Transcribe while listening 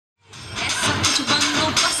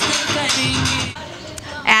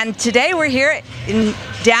And today we're here in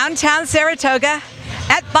downtown Saratoga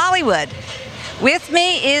at Bollywood. With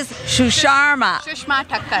me is Sushma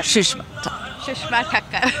Thakkar. Sushma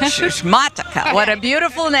Thakkar. Sushma Thakkar. What a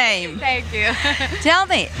beautiful name. Thank you. Tell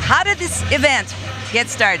me, how did this event get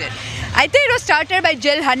started? I think it was started by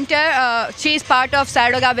Jill Hunter. She is part of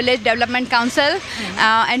Saratoga Village Development Council,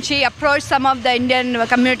 and she approached some of the Indian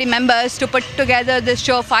community members to put together this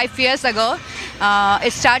show 5 years ago.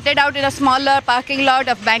 It started out in a smaller parking lot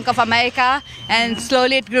of Bank of America, and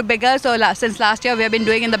slowly it grew bigger. So since last year, we have been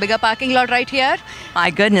doing in the bigger parking lot right here. My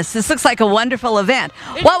goodness, this looks like a wonderful event.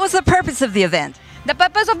 What was the purpose of the event? The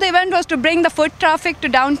purpose of the event was to bring the foot traffic to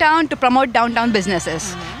downtown to promote downtown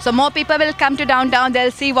businesses. So more people will come to downtown,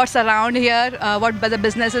 they'll see what's around here, what other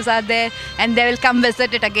businesses are there, and they will come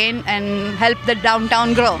visit it again and help the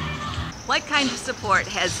downtown grow. What kind of support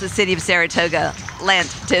has the City of Saratoga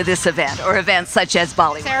lent to this event or events such as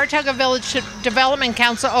Bollywood? Saratoga Village Development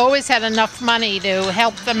Council always had enough money to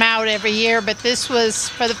help them out every year, but this was,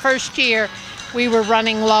 for the first year, we were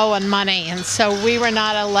running low on money, and so we were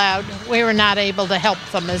not able to help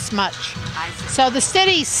them as much. So the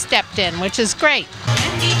city stepped in, which is great.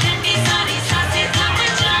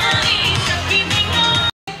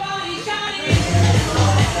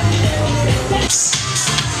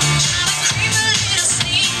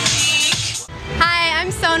 Hi,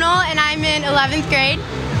 I'm Sonal and I'm in 11th grade.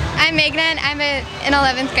 I'm Meghna and I'm in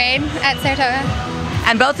 11th grade at Saratoga.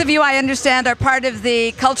 And both of you, I understand, are part of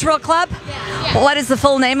the cultural club? Yeah. What is the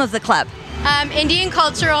full name of the club? Indian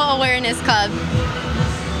Cultural Awareness Club.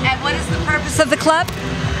 And what is the purpose of the club?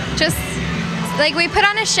 Just like we put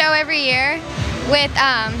on a show every year with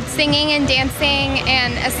singing and dancing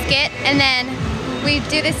and a skit, and then we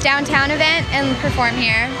do this downtown event and perform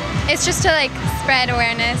here. It's just to like spread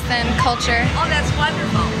awareness and culture. Oh, that's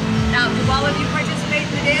wonderful. Now, do all of you participate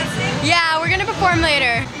in the dancing? Yeah, we're gonna perform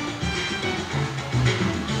later.